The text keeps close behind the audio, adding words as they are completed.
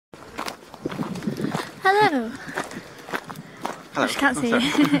Hello. Hello. I can't see you.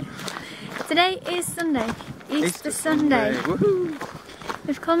 Today is Sunday. Easter Sunday. Woohoo!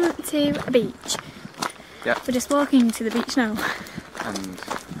 We've come to a beach. Yeah. We're just walking to the beach now. And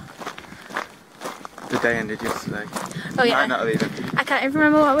the day ended yesterday. Oh yeah. No, not even. I can't even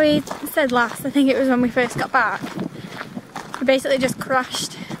remember what we said last. I think it was when we first got back. We basically just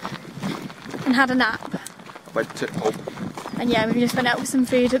crashed and had a nap. Went to pub. And yeah, we just went out with some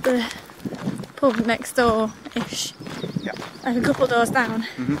food at the pub next door-ish. Yeah. Like a couple doors down.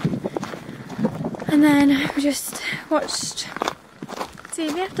 And then we just watched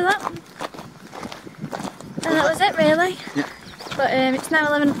TV after that. And that was it really. Yeah. But it's now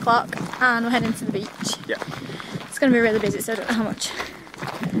 11 o'clock and we're heading to the beach. Yeah. It's going to be really busy, so I don't know how much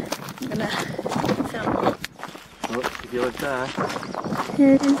I'm going to film. Look, if you look there.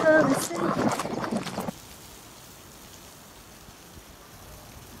 Heading for the sea.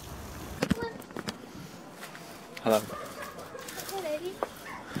 Hello. Hey lady.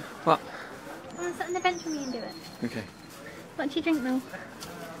 What? I want to sit on the bench with me and do it. Okay. What do you drink now?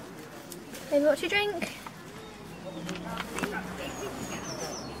 Baby, what do you drink?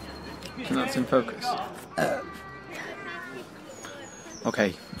 Can that's in focus?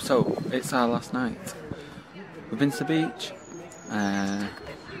 Okay, so it's our last night. We've been to the beach.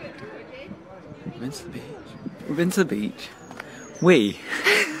 We've been to the beach. We've been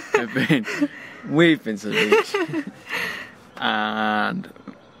to the beach. And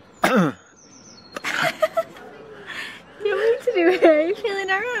Do you want me to do it? Are you feeling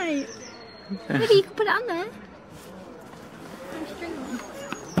alright? Maybe you can put it on there.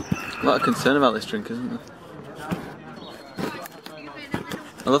 a lot of concern about this drink, isn't there?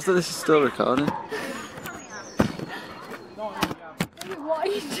 I love that this is still recording. What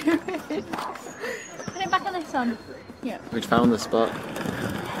are you doing? Put it back on this one. Yeah. We'd found the spot.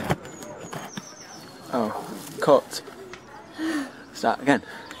 Oh, cut. Start again.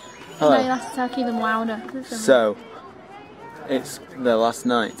 Hello. No, you have to talk even louder. So, it's the last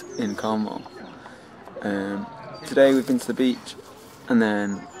night in Cornwall. Today we've been to the beach, and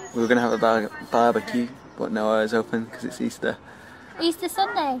then we were going to have a barbecue, but no one was open because it's Easter. Easter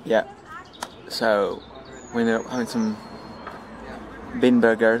Sunday? Yeah. So, we ended up having some bean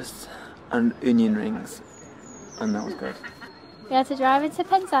burgers and onion rings, and that was good. We had to drive into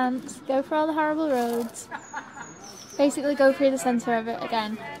Penzance, go through all the horrible roads, basically go through the centre of it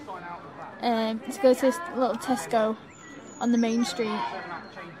again, to go to this little Tesco on the main street,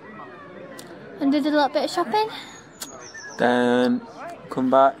 and did a little bit of shopping. Then come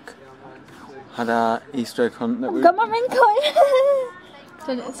back, had our Easter egg hunt that we... Got my ring coin!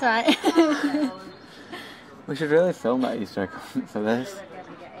 It's right. We should really film that Easter egg hunt for this.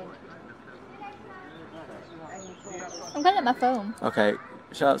 I'm going at my phone. Okay,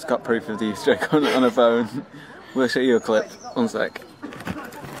 Charlotte's got proof of the Easter egg hunt on her phone. We'll show you a clip. One sec.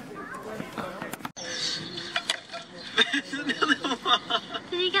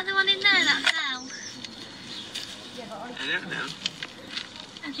 Did you get the one in there that fell? I don't know.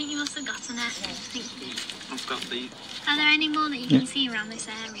 I think you must have gotten it. I've got the... Are there any more that you can see around this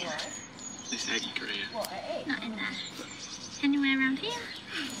area? this egg area. Not in there. Anywhere around here?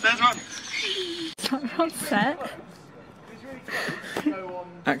 There's one! It's not on set.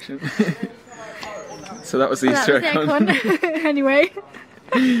 Action. So that was the Easter egg hunt. Anyway.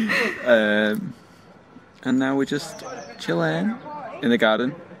 And now we're just chilling in the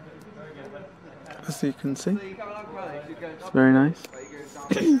garden. As you can see. It's very nice.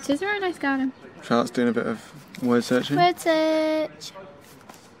 It is a very nice garden. Charlotte's doing a bit of word searching. Word search.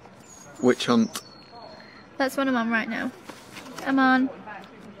 Witch hunt. That's what I'm on right now. I'm on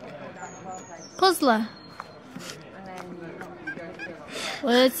Puzzler.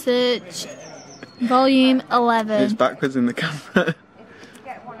 Word search. Volume 11. It's backwards in the camera.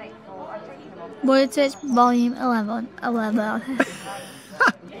 Word search volume 11. 11.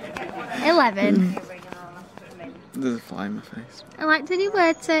 11. There's a fly in my face. I like to do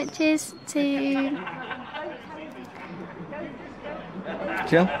word searches to...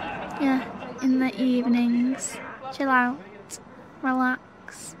 Chill? Yeah, in the evenings. Chill out.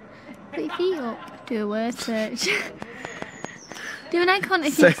 Relax. Put your feet up. Do a word search. Do an eye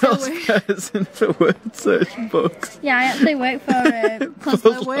contact. Salesperson for word search books. Yeah, I actually work for a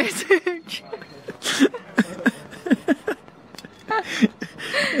Puzzler word search.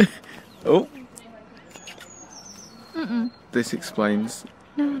 Oh. This explains.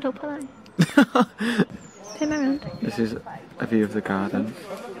 No, don't put that in. Turn around. This is a view of the garden.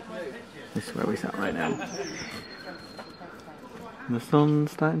 This is where we sat right now. And the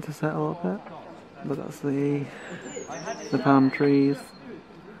sun's starting to set a little bit, but that's the palm trees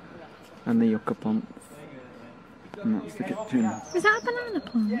and the yucca plants. And that's the kitchen. Is that a banana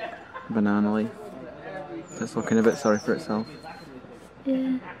plant? Banana leaf. It's looking a bit sorry for itself.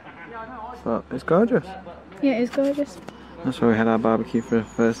 Yeah. But it's gorgeous. Yeah, it is gorgeous. That's where we had our barbecue for the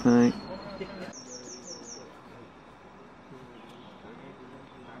first night.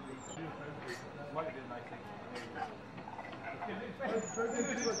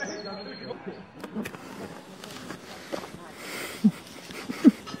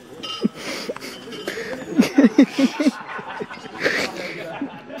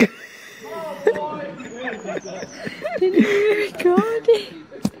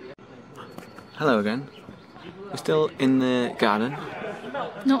 Hello again. We're still in the garden.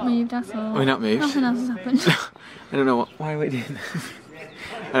 Not moved, that's all. We're not moved. Nothing else has happened. I don't know why we're doing this.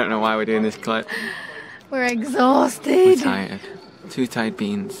 I don't know why we're doing this clip. We're exhausted. We're tired. Two tired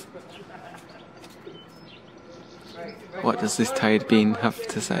beans. What does this tired bean have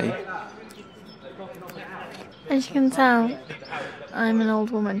to say? As you can tell, I'm an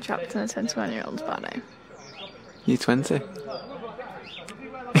old woman trapped in a 21-year-old's body. You 20?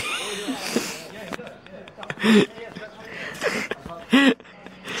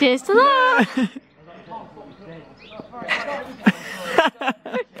 Cheers to that!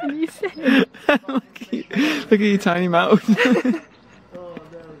 What can you say? Look at your tiny mouth.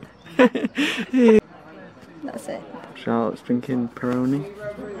 That's it. Charlotte's drinking Peroni.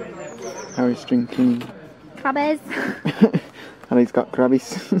 Harry's drinking... Crabbies. Harry's got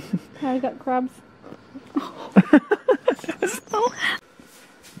crabbies. Harry got crabs. So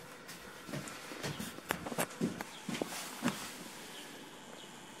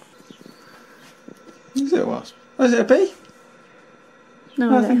Is it a wasp? Oh, is it a bee?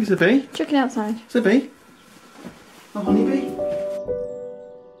 no, I think it's a bee. chuck it outside. It's a bee. A honeybee.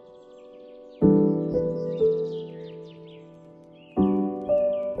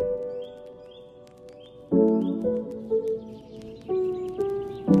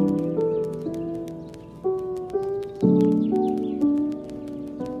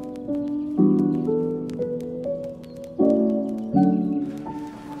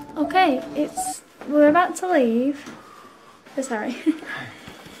 Okay, we're about to leave. Oh, sorry.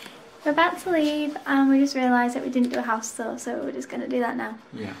 We're about to leave and we just realised that we didn't do a house tour, so we're just going to do that now.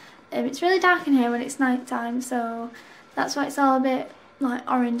 Yeah. It's really dark in here when it's night time, so that's why it's all a bit like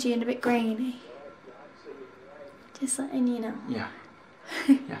orangey and a bit grainy. Just letting you know. Yeah.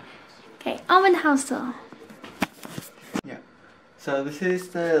 Yeah. Okay, on with the house tour. Yeah. So this is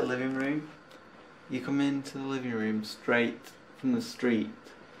the living room. You come into the living room straight from the street.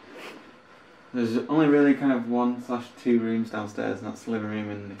 There's only really kind of 1/2 rooms downstairs, and that's the living room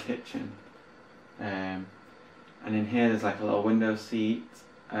and the kitchen. And in here there's like a little window seat,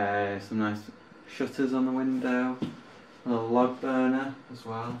 some nice shutters on the window, a little log burner as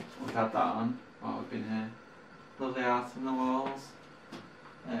well. We've had that on while we've been here. Lovely art on the walls.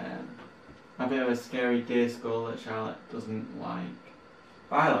 A bit of a scary deer skull that Charlotte doesn't like,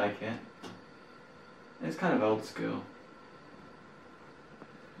 but I like it. It's kind of old school.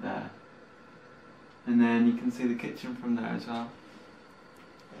 There. And then you can see the kitchen from there as well.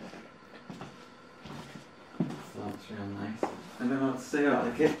 So that's real nice. I don't know what to say about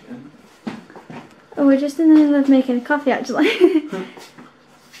the kitchen. Oh, we're just in the middle of making a coffee actually.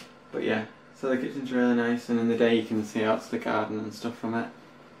 But yeah, so the kitchen's really nice, and in the day you can see out to the garden and stuff from it.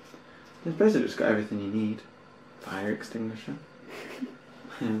 It's basically just got everything you need. Fire extinguisher.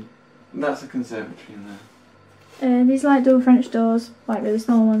 That's a conservatory in there. These like double French doors, like really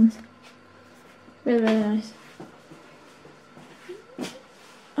small ones. Really, really nice.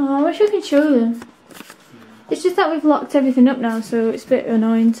 Oh, I wish I could show them. It's just that we've locked everything up now, so it's a bit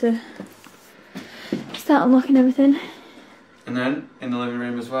annoying to start unlocking everything. And then, in the living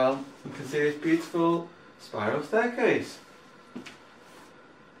room as well, you can see this beautiful spiral staircase.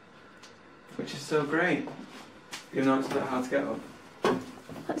 Which is so great, even though it's a bit hard to get up.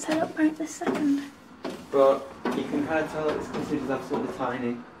 Let's head up right this second. But you can kind of tell that this cottage is absolutely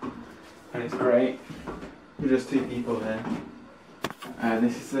tiny. And it's great. We're just two people here. And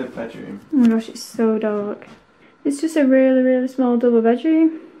this is the bedroom. Oh my gosh, it's so dark. It's just a really, really small double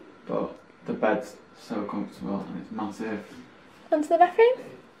bedroom. But the bed's so comfortable and it's massive. Onto the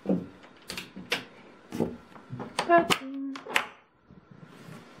bathroom. Bathroom.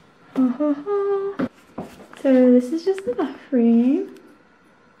 Ho, ho, ho. So this is just the bathroom.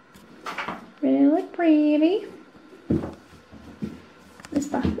 Really pretty. This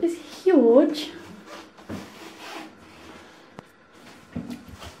bath is huge.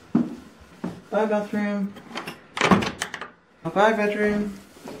 Bye bathroom. Bye bedroom.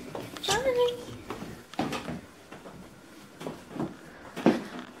 Bye.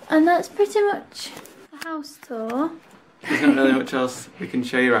 And that's pretty much the house tour. There's not really much else we can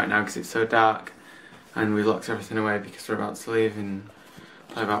show you right now because it's so dark, and we locked everything away because we're about to leave in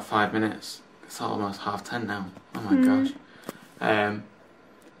probably about 5 minutes. It's almost 10:30 now. Oh my gosh.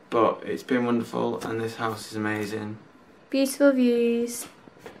 But it's been wonderful, and this house is amazing. Beautiful views,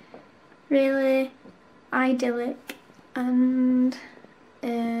 really idyllic, and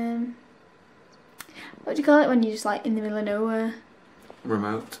what do you call it when you're just like in the middle of nowhere?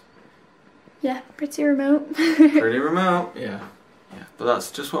 Remote. Yeah, pretty remote. Pretty remote, yeah. But that's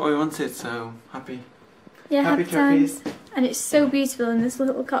just what we wanted, so happy. Yeah, happy times. times. And it's so beautiful in this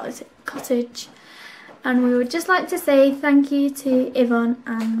little cottage. And we would just like to say thank you to Yvonne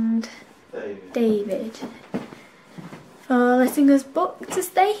and David for letting us book to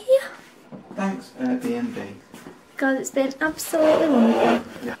stay here. Thanks, Airbnb. Because it's been absolutely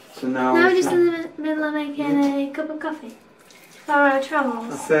wonderful. Yeah. So now we're just in the middle of making a cup of coffee for our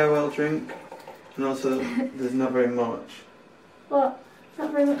travels. A farewell drink. And also, there's not very much. What?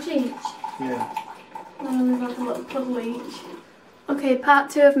 Not very much each? Yeah. Oh, we've got a little puddle each. Okay, part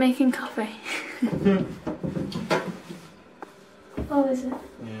 2 of making coffee. Oh, is it?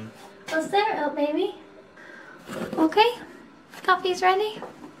 Yeah. Well, stir it up, baby. Okay, coffee's ready.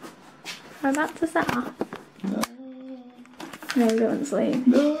 We're about to set off. No. No, we don't sleep.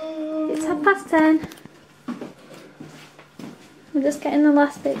 No. It's 10:30. We're just getting the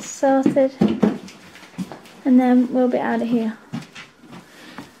last bits sorted. And then we'll be out of here.